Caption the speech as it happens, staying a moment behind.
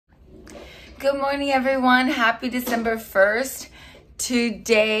Good morning, everyone. Happy December 1st.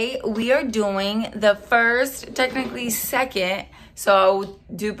 Today, we are doing the first, technically second, so I'll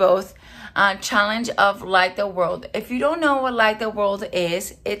do both, challenge of Light the World. If you don't know what Light the World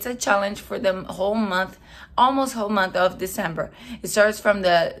is, it's a challenge for the whole month, almost whole month of December. It starts from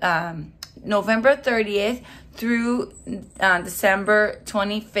the November 30th through December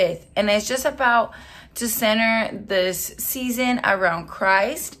 25th. And it's just about to center this season around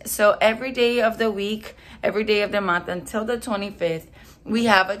Christ. So every day of the week, every day of the month until the 25th, we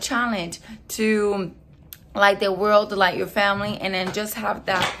have a challenge to light the world, light your family, and then just have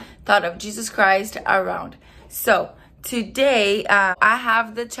that thought of Jesus Christ around. So today, I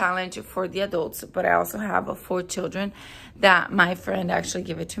have the challenge for the adults, but I also have 4 children that my friend actually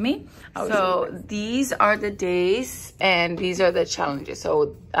gave it to me. So these are the days and these are the challenges.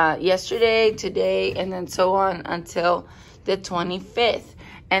 So yesterday, today, and then so on until the 25th.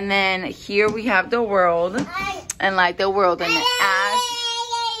 And then here we have the world and like the world. And as...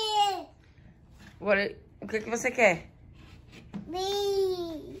 O que você quer?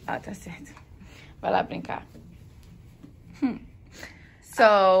 Ah, tá certo. Vai lá brincar.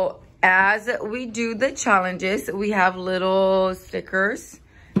 So as we do the challenges, we have little stickers.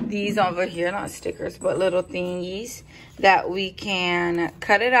 These over here, not stickers, but little thingies that we can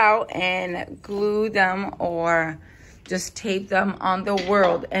cut it out and glue them or just tape them on the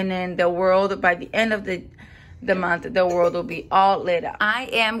world. And then the world, by the end of the month, the world will be all lit up. I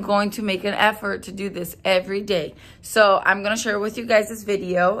am going to make an effort to do this every day. So I'm going to share with you guys this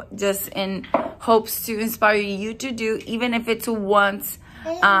video just in hopes to inspire you to do, even if it's once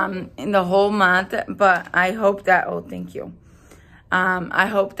in the whole month. But I hope that, oh, thank you. I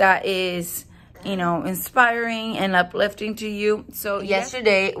hope that is, you know, inspiring and uplifting to you. So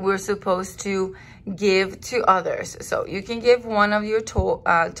yesterday we're supposed to give to others. So you can give one of your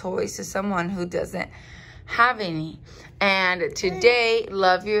toys to someone who doesn't have any. And today,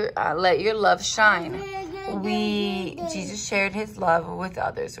 let your love shine. Jesus shared his love with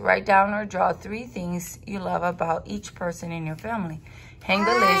others. Write down or draw 3 things you love about each person in your family. Hang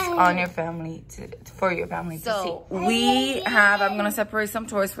the list on your family for your family to see. We have, I'm gonna separate some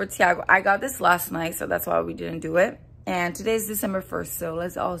toys for Tiago. I got this last night, so that's why we didn't do it. And today's December 1st, so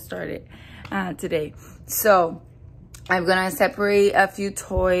let's all start it today. So I'm gonna separate a few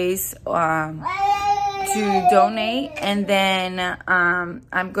toys to donate, and then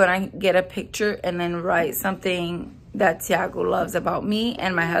I'm gonna get a picture and then write something that Tiago loves about me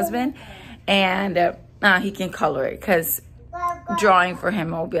and my husband, and he can color it because drawing for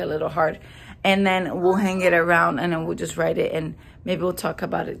him will be a little hard. And then we'll hang it around and then we'll just write it, and maybe we'll talk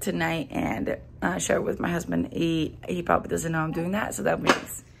about it tonight and share it with my husband. He probably doesn't know I'm doing that, so that'll be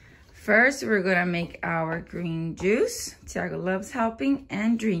nice. First, we're gonna make our green juice. Tiago loves helping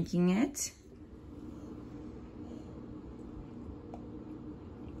and drinking it.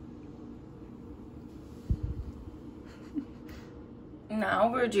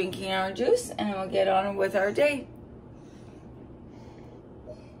 Now we're drinking our juice and we'll get on with our day.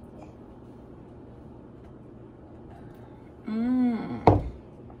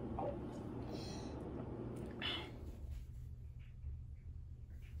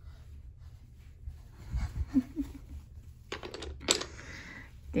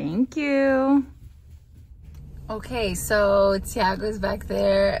 Thank you. Okay, so Tiago's back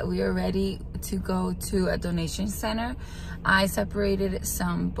there. We are ready to go to a donation center. I separated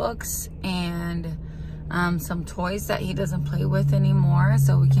some books and some toys that he doesn't play with anymore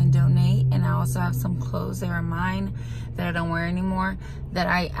so we can donate. And I also have some clothes that are mine that I don't wear anymore that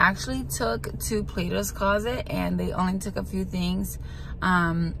I actually took to Plato's Closet, and they only took a few things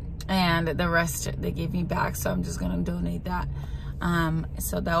and the rest they gave me back, so I'm just gonna donate that.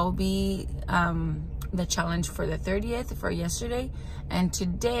 So that will be the challenge for the 30th for yesterday. And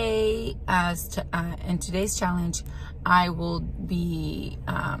today, in today's challenge, I will be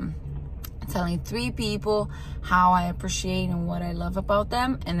telling 3 people how I appreciate and what I love about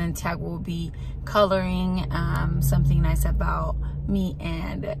them. And then Tiago will be coloring something nice about me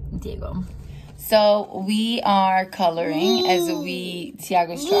and Diego. So we are coloring as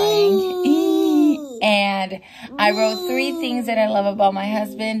Tiago's trying. And I wrote 3 things that I love about my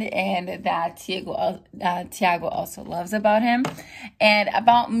husband and that Tiago also loves about him. And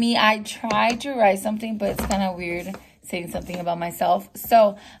about me, I tried to write something, but it's kind of weird saying something about myself.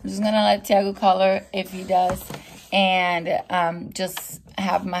 So I'm just going to let Tiago color if he does, and just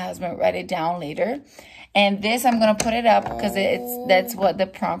have my husband write it down later. And this, I'm going to put it up because that's what the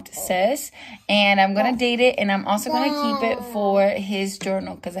prompt says. And I'm going to date it, and I'm also going to keep it for his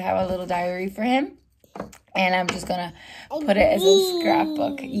journal because I have a little diary for him. And I'm just gonna put it as a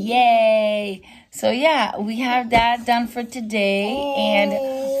scrapbook. Yay! So yeah, we have that done for today. And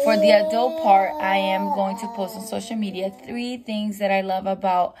for the adult part, I am going to post on social media 3 things that I love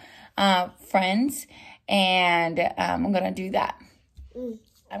about Friends. And I'm gonna do that.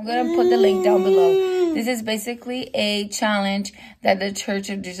 I'm going to put the link down below. This is basically a challenge that the Church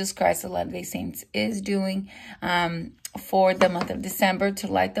of Jesus Christ of Latter-day Saints is doing for the month of December to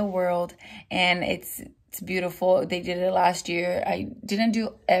light the world. And it's beautiful. They did it last year. I didn't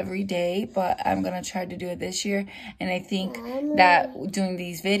do every day, but I'm going to try to do it this year. And I think that doing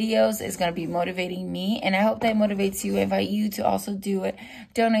these videos is going to be motivating me. And I hope that motivates you. I invite you to also do it.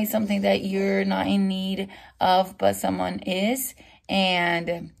 Donate something that you're not in need of, but someone is.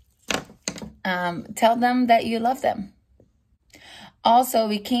 And tell them that you love them. Also,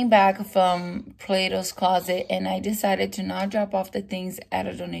 we came back from Plato's Closet, and I decided to not drop off the things at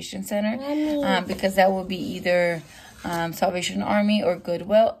a donation center because that would be either Salvation Army or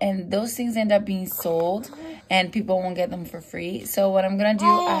Goodwill, and those things end up being sold, and people won't get them for free. So what I'm going to do,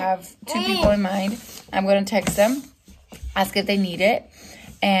 I have 2 people in mind. I'm going to text them, ask if they need it,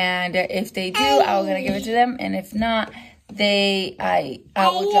 and if they do, I'm going to give it to them, and if not, I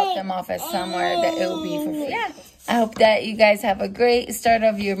will drop them off at somewhere that it will be for free. Yeah. I hope that you guys have a great start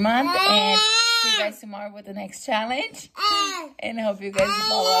of your month, and see you guys tomorrow with the next challenge. And I hope you guys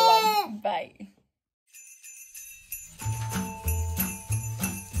follow along. Bye.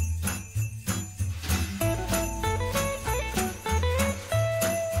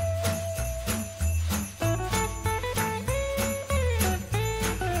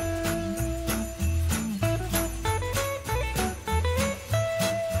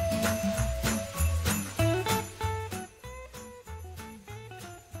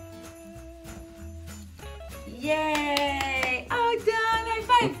 Yay! Oh, done! High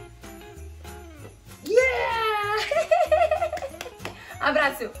five! Yeah!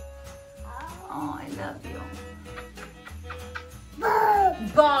 Abraço! Oh, I love you.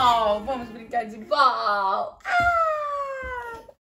 Ball! Vamos brincar de ball! Ah!